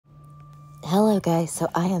Hello guys, so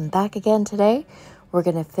I am back again today. We're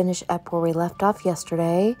going to finish up where we left off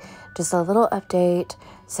yesterday. Just a little update.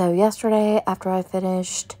 So yesterday, after I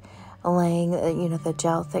finished laying the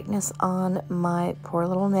gel thickness on my poor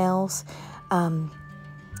little nails, I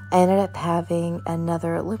ended up having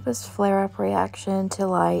another lupus flare-up reaction to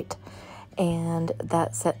light, and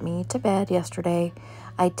that sent me to bed yesterday.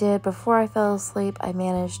 Before I fell asleep, I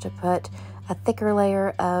managed to put a thicker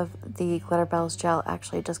layer of the Glitterbels gel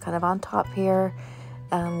actually just kind of on top here.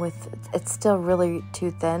 It's still really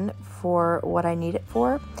too thin for what I need it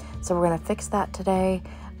for, so we're going to fix that today.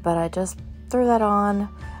 But I just threw that on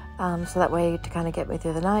so that way to kind of get me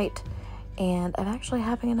through the night. And I'm actually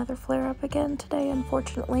having another flare up again today,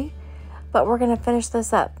 unfortunately, but we're going to finish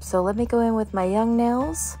this up. So let me go in with my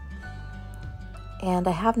YoungNails, and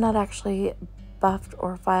I have not actually buffed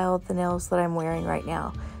or filed the nails that I'm wearing right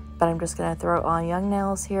now, but I'm just going to throw on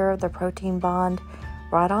YoungNails here, the Protein Bond,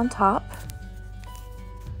 right on top.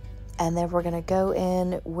 And then we're going to go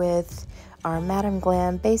in with our Madam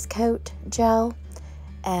Glam base coat gel.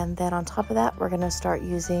 And then on top of that, we're going to start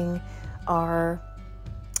using our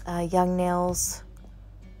YoungNails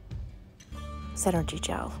Synergy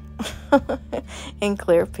gel in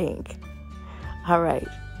clear pink. All right.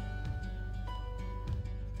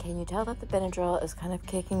 Can you tell that the Benadryl is kind of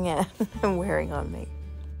kicking in and wearing on me?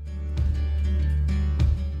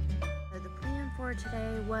 So the plan for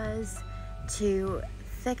today was to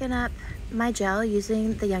thicken up my gel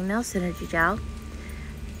using the YoungNails Synergy gel,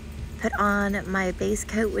 put on my base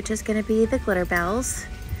coat, which is going to be the Glitterbels,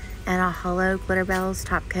 and a hollow Glitterbels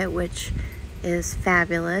top coat, which is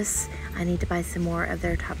fabulous. I need to buy some more of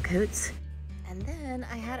their top coats. And then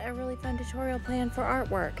I had a really fun tutorial plan for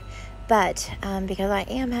artwork, but because I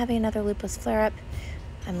am having another lupus flare-up,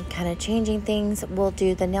 I'm kind of changing things. We'll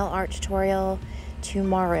do the nail art tutorial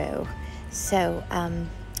tomorrow. So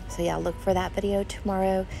yeah, look for that video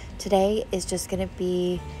tomorrow. Today is just going to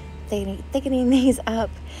be thickening these up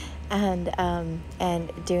and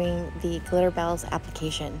doing the Glitterbels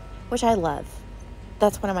application, which I love.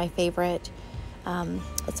 That's one of my favorite.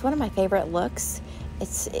 It's one of my favorite looks.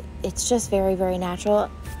 It's just very, very natural.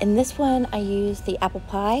 In this one, I use the apple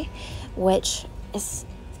pie, which it's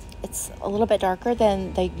a little bit darker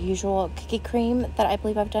than the usual cookie cream that I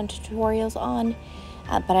believe I've done tutorials on,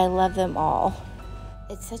 but I love them all.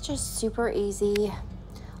 It's such a super easy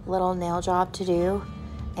little nail job to do.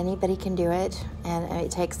 Anybody can do it, and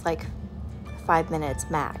it takes like 5 minutes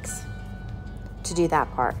max to do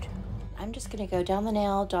that part. I'm just going to go down the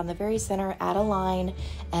nail, down the very center, add a line,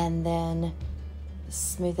 and then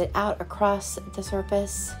smooth it out across the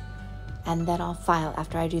surface, and then I'll file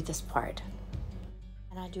after I do this part.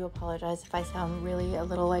 And I do apologize if I sound really a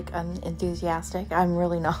little like unenthusiastic. I'm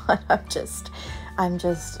really not. I'm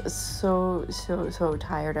just so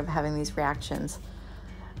tired of having these reactions.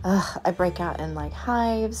 I break out in like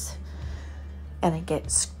hives, and I get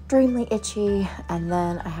extremely itchy, and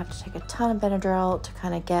then I have to take a ton of Benadryl to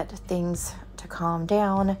kind of get things to calm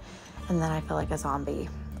down, and then I feel like a zombie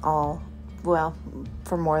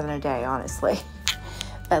for more than a day, honestly.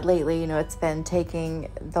 But lately, it's been taking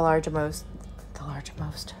the large amount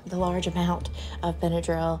of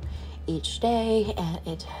Benadryl each day, and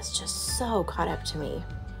it has just so caught up to me.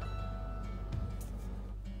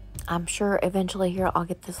 I'm sure eventually here I'll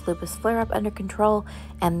get this lupus flare-up under control,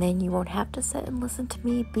 and then you won't have to sit and listen to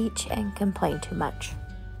me beach and complain too much.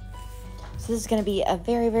 So this is going to be a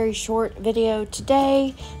very, very short video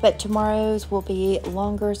today, but tomorrow's will be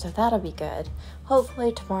longer, so that'll be good.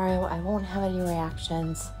 Hopefully tomorrow I won't have any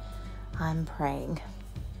reactions. I'm praying.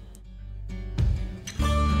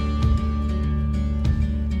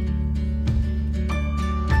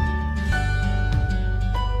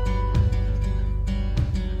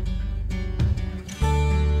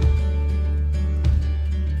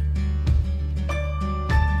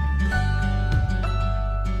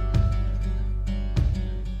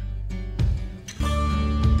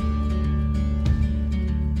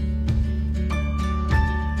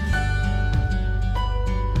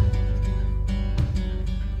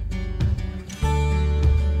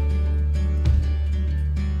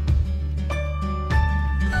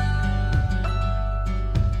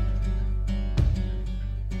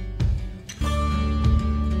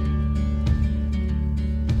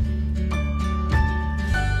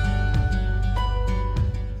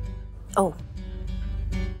 Oh,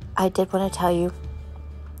 I did want to tell you,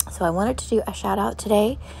 so I wanted to do a shout out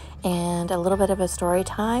today and a little bit of a story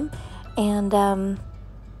time, and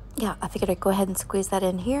yeah, I figured I'd go ahead and squeeze that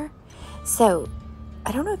in here. So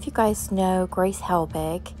I don't know if you guys know Grace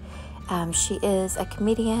Helbig. She is a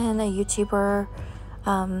comedian, a YouTuber.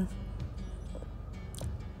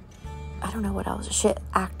 I I don't know what else. She's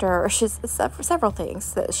several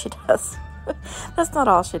things that she does. That's not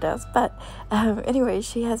all she does, but anyway,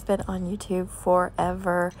 she has been on YouTube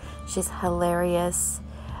forever. She's hilarious.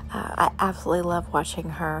 I absolutely love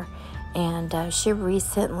watching her, and she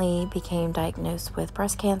recently became diagnosed with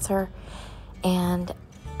breast cancer, and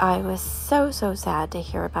I was so sad to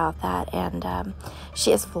hear about that. And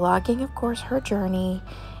she is vlogging, of course, her journey,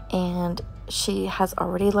 and she has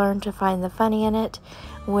already learned to find the funny in it,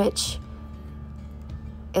 which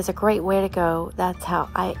is a great way to go. That's how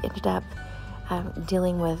I ended up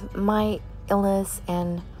dealing with my illness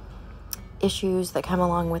and issues that come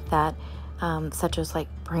along with that, such as like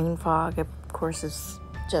brain fog, of course, is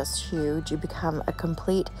just huge. You become a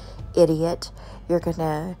complete idiot. You're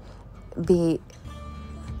gonna feel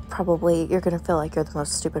like you're the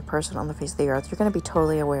most stupid person on the face of the earth. You're gonna be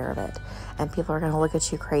totally aware of it, and people are gonna look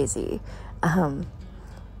at you crazy, and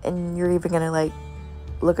you're even gonna like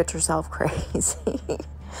look at yourself crazy.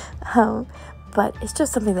 But it's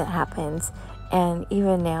just something that happens. And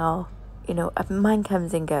even now, you know, mine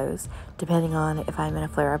comes and goes depending on if I'm in a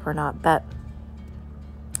flare-up or not. But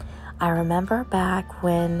I remember back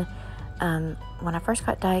when I first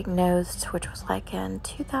got diagnosed, which was like in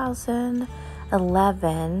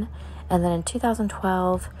 2011, and then in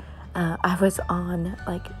 2012, I was on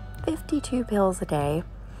like 52 pills a day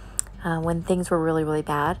when things were really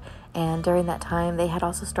bad. And during that time, they had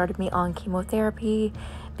also started me on chemotherapy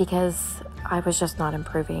because I was just not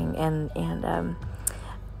improving. And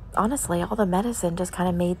honestly, all the medicine just kind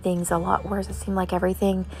of made things a lot worse. It seemed like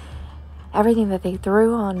everything that they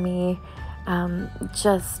threw on me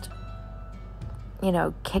just, you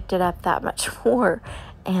know, kicked it up that much more.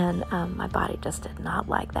 And my body just did not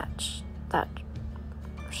like that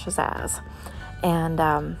shazazz. And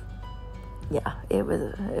yeah, it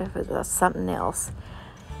was something else.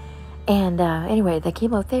 And anyway, the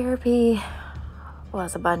chemotherapy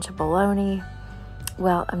was a bunch of baloney.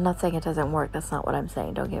 Well, I'm not saying it doesn't work. That's not what I'm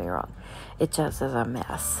saying. Don't get me wrong. It just is a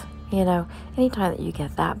mess. You know, anytime that you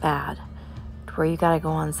get that bad to where you got to go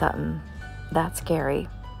on something that scary,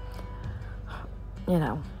 you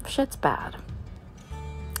know, shit's bad.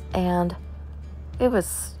 And it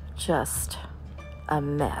was just a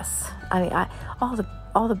mess. I mean,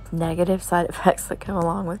 all the negative side effects that come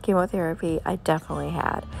along with chemotherapy, I definitely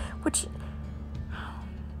had, which,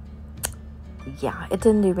 yeah, it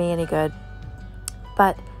didn't do me any good.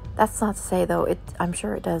 But that's not to say, though, I'm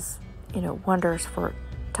sure it does, you know, wonders for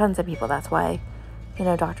tons of people. That's why, you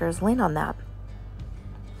know, doctors lean on that.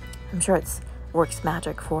 I'm sure it works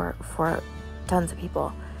magic for tons of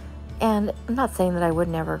people. And I'm not saying that I would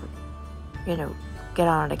never, you know, get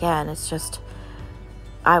on it again. It's just,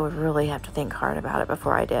 I would really have to think hard about it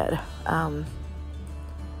before I did.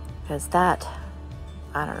 Because that,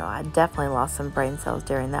 I don't know, I definitely lost some brain cells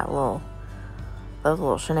during those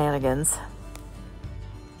little shenanigans.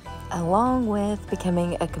 Along with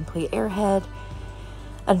becoming a complete airhead,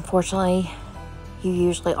 unfortunately, you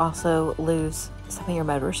usually also lose some of your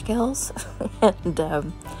motor skills,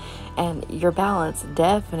 and your balance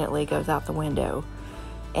definitely goes out the window.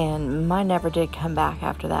 And mine never did come back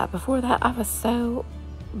after that. Before that, I was so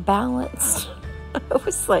balanced. It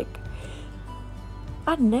was like,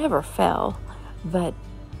 I never fell. But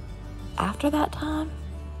after that time,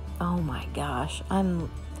 oh my gosh, I'm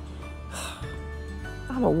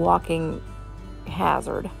a walking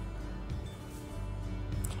hazard.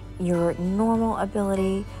 Your normal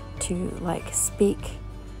ability to like speak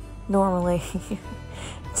normally,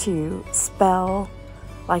 to spell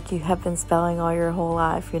like you have been spelling all your whole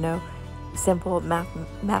life, you know, simple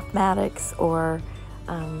mathematics, or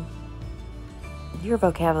your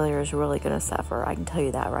vocabulary is really going to suffer. I can tell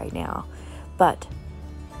you that right now. But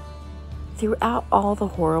throughout all the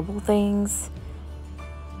horrible things,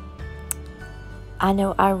 I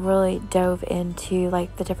know I really dove into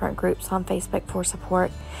like the different groups on Facebook for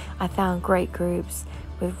support. I found great groups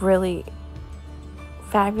with really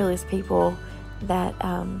fabulous people that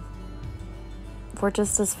were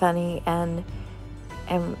just as funny and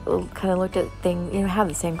kind of looked at things, you know, have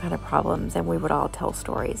the same kind of problems, and we would all tell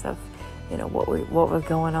stories of, you know, what was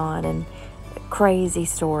going on, and crazy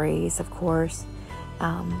stories, of course.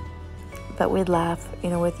 But we'd laugh,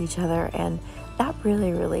 you know, with each other, and that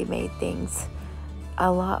really made things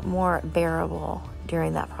a lot more bearable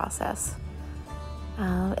during that process.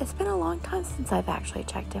 It's been a long time since I've actually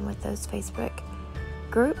checked in with those Facebook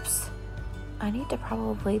groups. I need to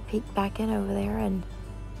probably peek back in over there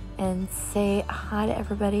and say hi to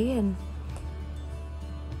everybody and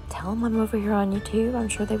tell them I'm over here on YouTube. I'm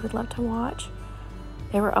sure they would love to watch.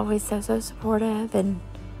 They were always so supportive, and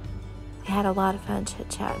we had a lot of fun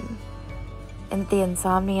chit-chatting. and the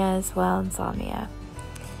insomnia as well. Insomnia.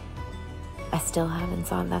 I still have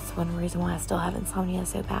insomnia. That's one reason why I still have insomnia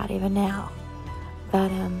so bad even now.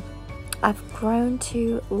 But I've grown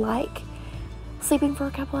to like sleeping for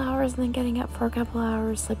a couple hours and then getting up for a couple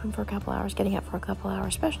hours, sleeping for a couple hours, getting up for a couple hours,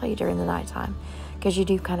 especially during the nighttime, because you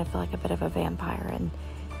do kind of feel like a bit of a vampire,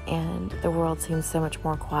 and the world seems so much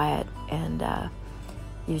more quiet, and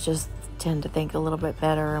you just tend to think a little bit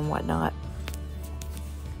better and whatnot.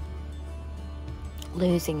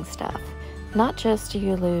 Losing stuff. Not just do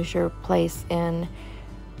you lose your place in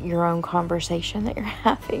your own conversation that you're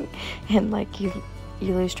having, and like you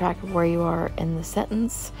lose track of where you are in the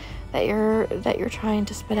sentence that you're trying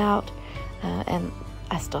to spit out, and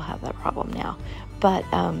I still have that problem now. But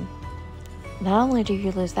not only do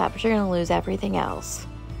you lose that, but you're going to lose everything else,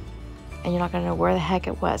 and you're not going to know where the heck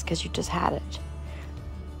it was because you just had it.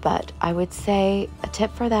 But I would say a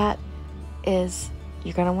tip for that is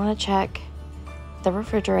you're going to want to check the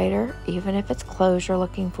refrigerator, even if it's clothes you're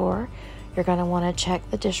looking for. You're going to want to check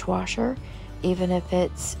the dishwasher, even if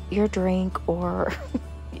it's your drink or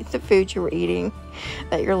the food you were eating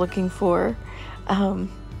that you're looking for.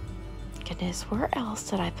 Goodness, where else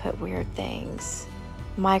did I put weird things?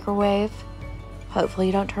 Microwave. Hopefully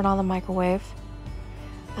you don't turn on the microwave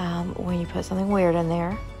when you put something weird in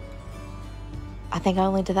there. I think I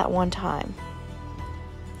only did that one time,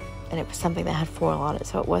 and it was something that had foil on it,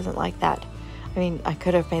 so it wasn't like that. I mean, I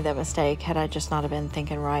could have made that mistake had I just not have been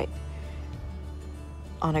thinking right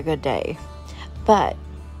on a good day. But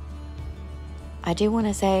I do want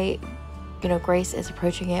to say, you know, Grace is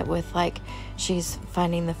approaching it with, like, she's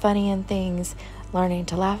finding the funny in things, learning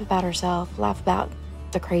to laugh about herself, laugh about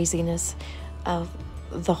the craziness of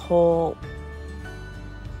the whole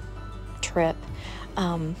trip.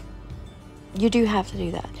 You do have to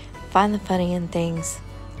do that. Find the funny in things,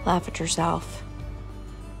 laugh at yourself.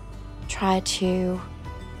 Try to,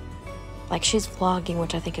 like, she's vlogging,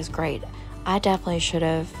 which I think is great. I definitely should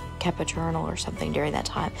have kept a journal or something during that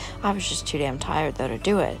time. I was just too damn tired though to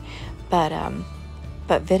do it. But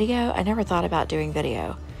video, I never thought about doing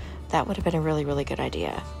video. That would have been a really, really good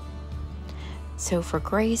idea. So for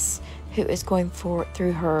Grace, who is going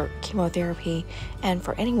through her chemotherapy, and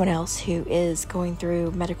for anyone else who is going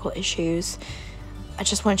through medical issues, I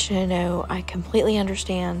just want you to know I completely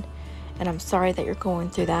understand, and I'm sorry that you're going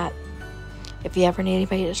through that. If you ever need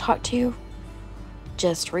anybody to talk to,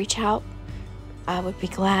 just reach out. I would be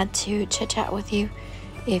glad to chit-chat with you.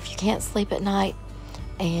 If you can't sleep at night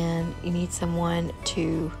and you need someone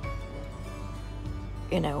to,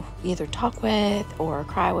 you know, either talk with or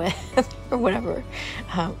cry with or whatever,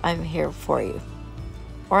 I'm here for you.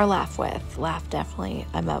 Or laugh with. Laugh, definitely.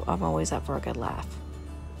 I'm always up for a good laugh.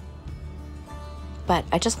 But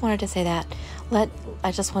I just wanted to say that.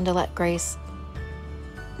 I just wanted to let Grace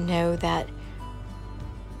know that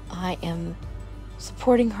I am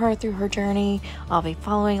supporting her through her journey. I'll be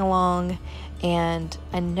following along, and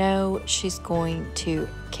I know she's going to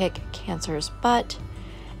kick cancer's butt,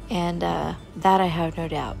 and that I have no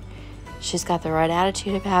doubt. She's got the right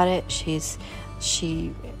attitude about it.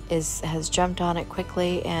 She has jumped on it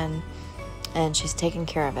quickly, and she's taking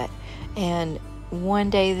care of it. And one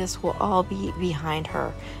day this will all be behind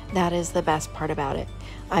her. That is the best part about it.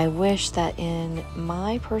 I wish that in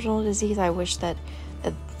my personal disease, I wish that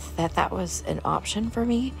was an option for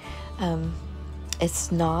me.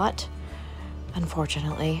 It's not,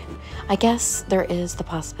 unfortunately. I guess there is the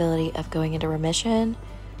possibility of going into remission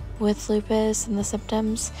with lupus and the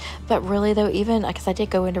symptoms, but really though, even because I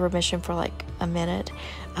did go into remission for like a minute,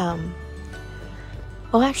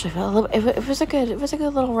 well, actually it was a good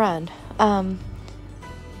little run.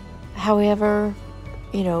 However,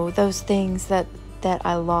 you know, those things that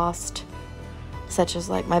I lost, such as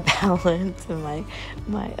like my balance and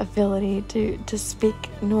my ability to speak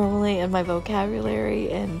normally, and my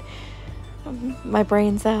vocabulary, and my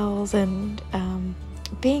brain cells, and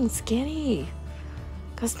being skinny.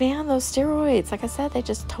 Because, man, those steroids, like I said, they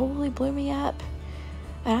just totally blew me up.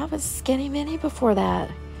 And I was skinny mini before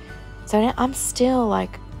that. So now I'm still,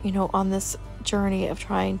 like, you know, on this journey of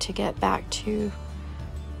trying to get back to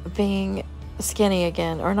being skinny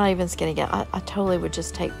again. Or not even skinny again. I totally would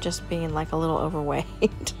just take just being, like, a little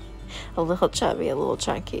overweight. A little chubby, a little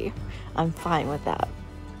chunky. I'm fine with that.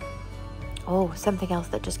 Oh, something else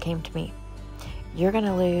that just came to me. You're going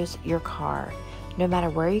to lose your car. No matter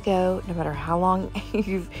where you go, no matter how long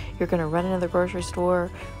you're going to run into the grocery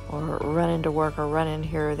store or run into work or run in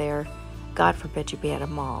here or there. God forbid you be at a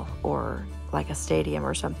mall or like a stadium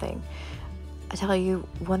or something. I tell you,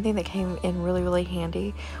 one thing that came in really, really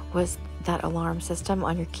handy was that alarm system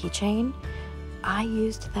on your keychain. I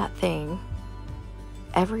used that thing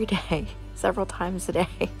every day several times a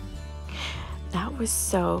day. That was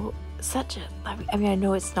such a, I mean, I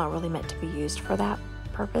know it's not really meant to be used for that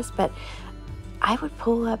purpose, but I would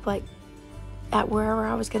pull up like at wherever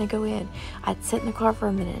I was going to go in. I'd sit in the car for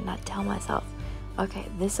a minute and I'd tell myself, okay,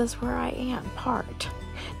 this is where I am parked.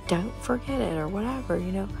 Don't forget it or whatever,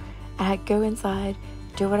 you know. And I'd go inside,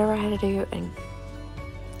 do whatever I had to do, and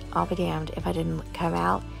I'll be damned if I didn't come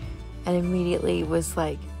out and immediately was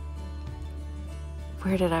like,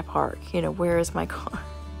 where did I park? You know, where is my car?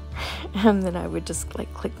 And then I would just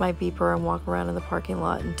like click my beeper and walk around in the parking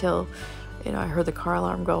lot until, you know, I heard the car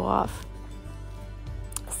alarm go off.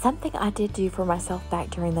 Something I did do for myself back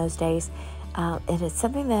during those days, and it's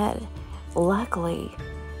something that luckily,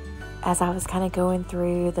 as I was kind of going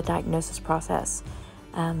through the diagnosis process,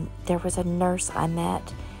 there was a nurse I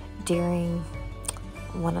met during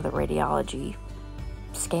one of the radiology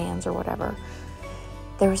scans or whatever.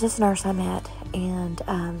 There was this nurse I met, and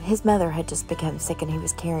his mother had just become sick and he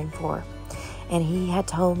was caring for her. And he had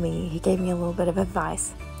told me, he gave me a little bit of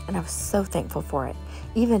advice, and I was so thankful for it.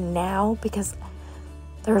 Even now, because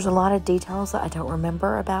there's a lot of details that I don't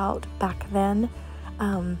remember about back then,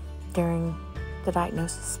 during the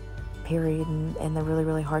diagnosis period and the really,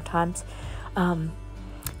 really hard times.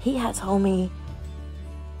 He had told me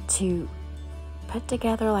to put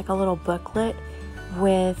together like a little booklet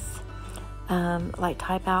with like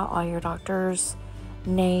type out all your doctors'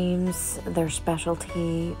 names, their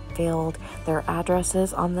specialty field, their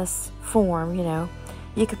addresses on this form. You know,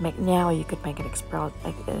 you could make an Excel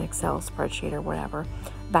spreadsheet or whatever.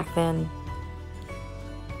 Back then,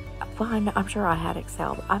 well, I'm sure I had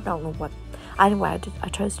Excel, but I don't know what. Anyway, I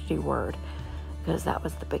chose to do Word because that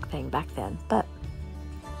was the big thing back then. But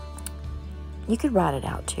you could write it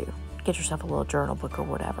out too. Get yourself a little journal book or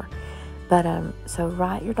whatever. But so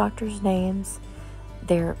write your doctor's names,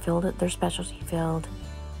 their specialty field,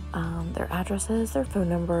 their addresses, their phone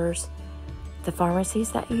numbers, the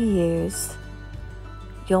pharmacies that you use.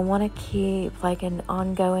 You'll want to keep like an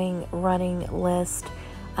ongoing running list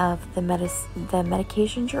of the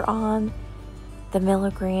medications you're on, the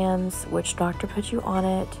milligrams, which doctor put you on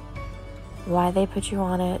it, why they put you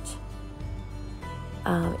on it,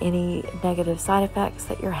 any negative side effects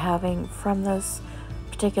that you're having from those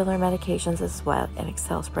particular medications as well. An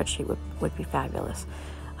Excel spreadsheet would be fabulous.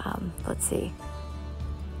 Let's see.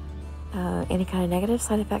 Any kind of negative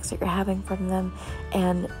side effects that you're having from them.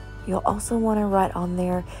 And you'll also want to write on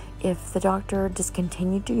there if the doctor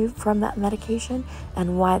discontinued you from that medication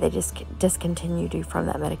and why they discontinued you from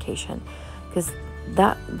that medication. Because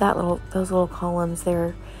those little columns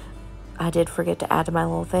there, I did forget to add to my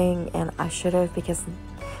little thing, and I should have, because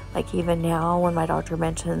like even now when my doctor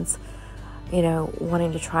mentions, you know,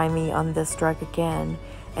 wanting to try me on this drug again,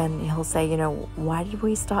 and he'll say, you know, why did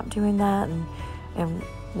we stop doing that, and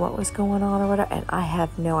what was going on or whatever, and I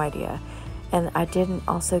have no idea. And I didn't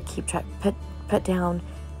also keep track, put down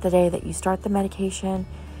the day that you start the medication,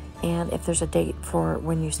 and if there's a date for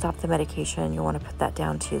when you stop the medication, you'll want to put that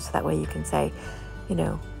down too, so that way you can say, you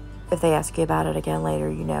know, if they ask you about it again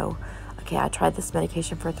later, you know, okay, I tried this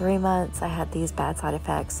medication for 3 months, I had these bad side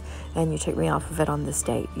effects, and you took me off of it on this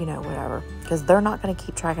date, you know, whatever. Because they're not going to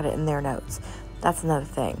keep track of it in their notes. That's another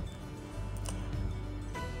thing.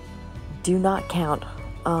 Do not count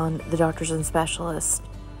on the doctors and specialists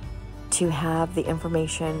to have the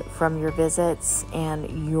information from your visits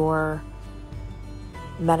and your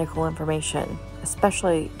medical information.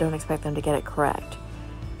 Especially, don't expect them to get it correct.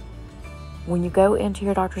 When you go into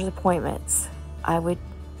your doctor's appointments,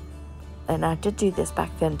 and I did do this back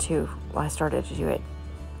then too, when I started to do it,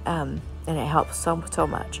 and it helps so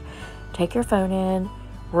much. Take your phone in,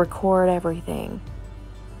 record everything,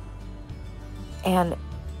 and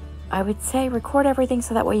I would say record everything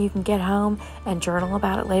so that way you can get home and journal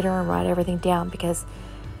about it later and write everything down, because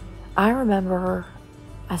I remember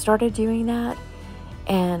I started doing that,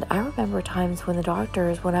 and I remember times when the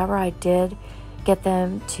doctors, whenever I did get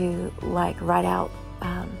them to like write out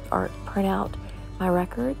or print out my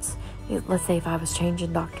records, let's say if I was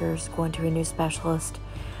changing doctors, going to a new specialist,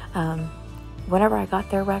 whenever I got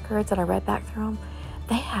their records and I read back through them,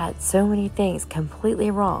 they had so many things completely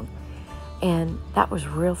wrong. And that was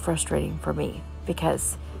real frustrating for me,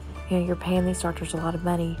 because, you know, you're paying these doctors a lot of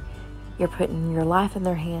money, you're putting your life in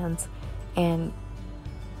their hands, and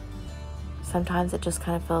sometimes it just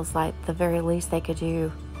kind of feels like the very least they could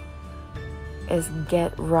do is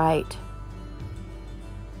get right,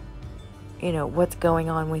 you know, what's going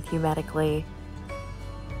on with you medically,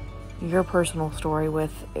 your personal story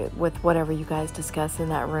with whatever you guys discuss in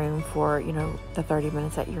that room for, you know, the 30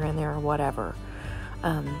 minutes that you're in there or whatever.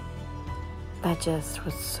 That just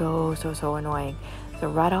was so annoying. to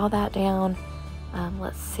write all that down.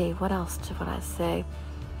 Let's see, what else would I say?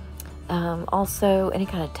 Also, any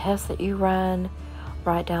kind of test that you run,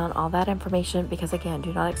 write down all that information, because again,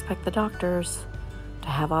 do not expect the doctors to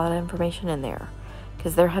have all that information in there,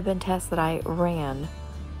 because there have been tests that I ran,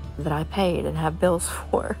 that I paid and have bills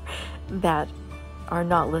for, that are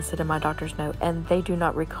not listed in my doctor's note, and they do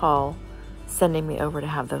not recall sending me over to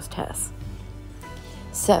have those tests.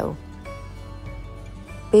 So,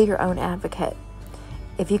 be your own advocate.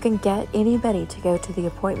 If you can get anybody to go to the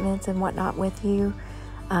appointments and whatnot with you,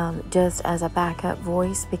 just as a backup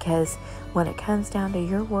voice, because when it comes down to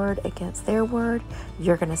your word against their word,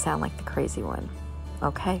 you're going to sound like the crazy one.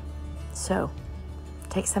 Okay? So,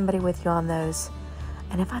 take somebody with you on those.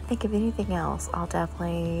 And if I think of anything else, I'll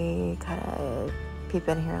definitely kind of peep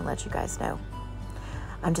in here and let you guys know.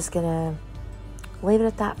 I'm just going to leave it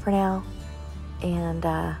at that for now. And,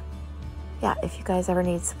 yeah, if you guys ever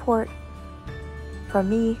need support from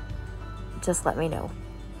me, just let me know.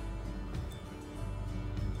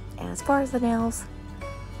 And as far as the nails,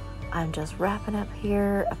 I'm just wrapping up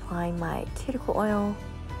here, applying my cuticle oil.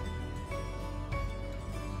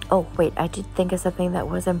 Oh, wait, I did think of something that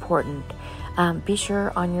was important. Be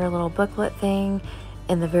sure on your little booklet thing,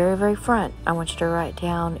 in the very, very front, I want you to write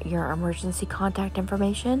down your emergency contact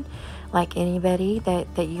information, like anybody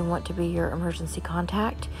that you want to be your emergency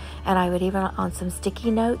contact. And I would even, on some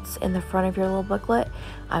sticky notes in the front of your little booklet,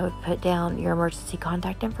 I would put down your emergency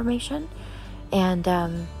contact information. And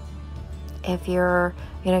if you're,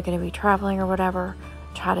 going to be traveling or whatever,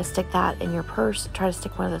 try to stick that in your purse. Try to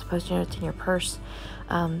stick one of those Post-it notes in your purse.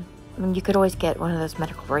 I mean, you could always get one of those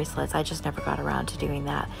medical bracelets. I just never got around to doing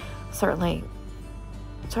that. Certainly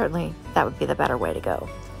that would be the better way to go.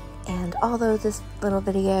 And although this little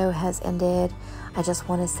video has ended, I just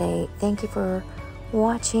want to say thank you for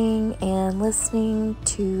watching and listening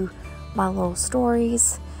to my little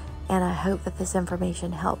stories. And I hope that this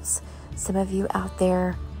information helps some of you out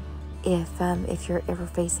there if you're ever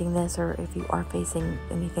facing this, or if you are facing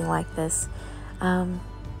anything like this.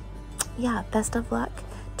 Yeah, best of luck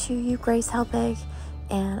to you, Grace Helbig,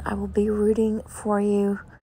 and I will be rooting for you.